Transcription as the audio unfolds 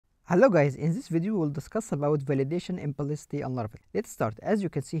Hello guys, in this video we'll discuss about validation implicitly on Laravel. Let's start. As you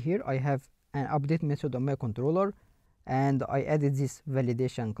can see here, I have an update method on my controller and I added this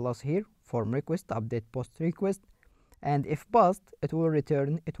validation class here, form request, update post request, and if passed it will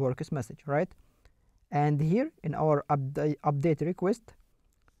return it works message, right? And here in our update request,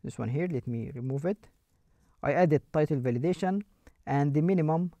 this one here, let me remove it, I added title validation and the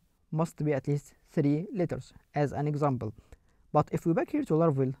minimum must be at least 3 letters as an example. But if we back here to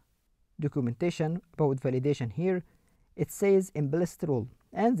Laravel documentation about validation here, it says implicit rule,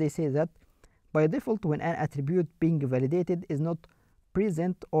 and they say that by default when an attribute being validated is not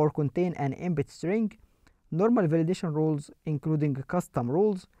present or contain an empty string, normal validation rules including custom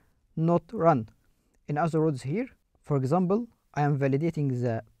rules not run. In other words here, for example, I am validating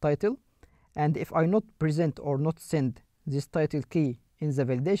the title, and if I not present or not send this title key in the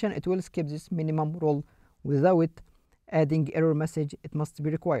validation, it will skip this minimum rule without adding error message it must be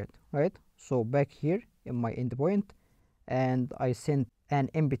required, right? So back here in my endpoint, and I sent an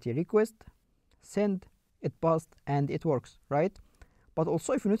empty request, send, it passed and it works, right? But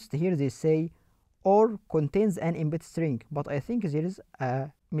also if you notice here they say or contains an empty string, but I think there is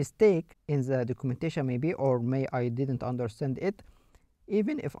a mistake in the documentation maybe, or may I didn't understand it.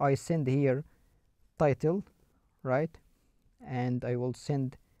 Even if I send here title, right, and I will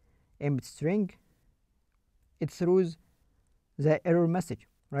send empty string, it throws the error message,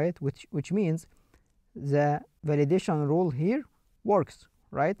 right, which means the validation rule here works,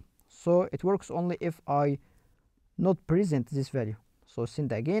 right? So it works only if I not present this value. So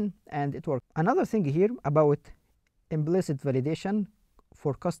send again and it works. Another thing here about implicit validation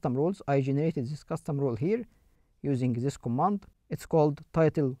for custom rules, I generated this custom rule here using this command. It's called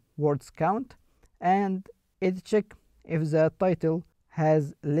title words count, and it check if the title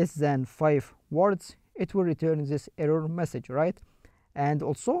has less than 5 words, it will return this error message, right? And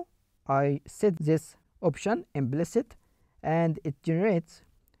also I set this option implicit, and it generates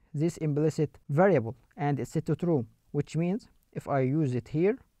this implicit variable and it's set to true, which means if I use it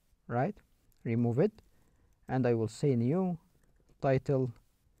here, right, remove it, and I will say new title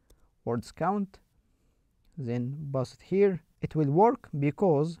words count, then pass it here, it will work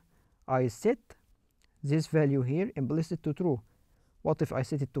because I set this value here implicit to true. What if I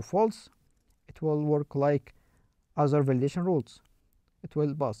set it to false? It will work like other validation rules, it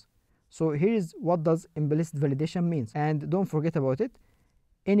will pass. So here is what does implicit validation means, and don't forget about it,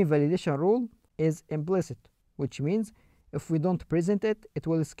 any validation rule is implicit, which means if we don't present it, it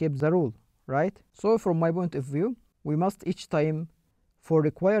will skip the rule, right? So from my point of view, we must each time for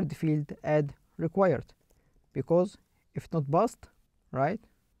required field add required, because if not passed, right,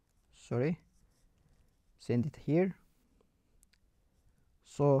 sorry, send it here,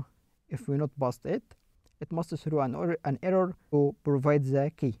 so if we not passed it, it must throw an error to provide the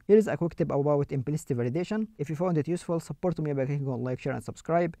key. Here is a quick tip about implicit validation. If you found it useful, support me by clicking on like, share and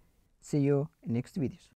subscribe. See you in next videos.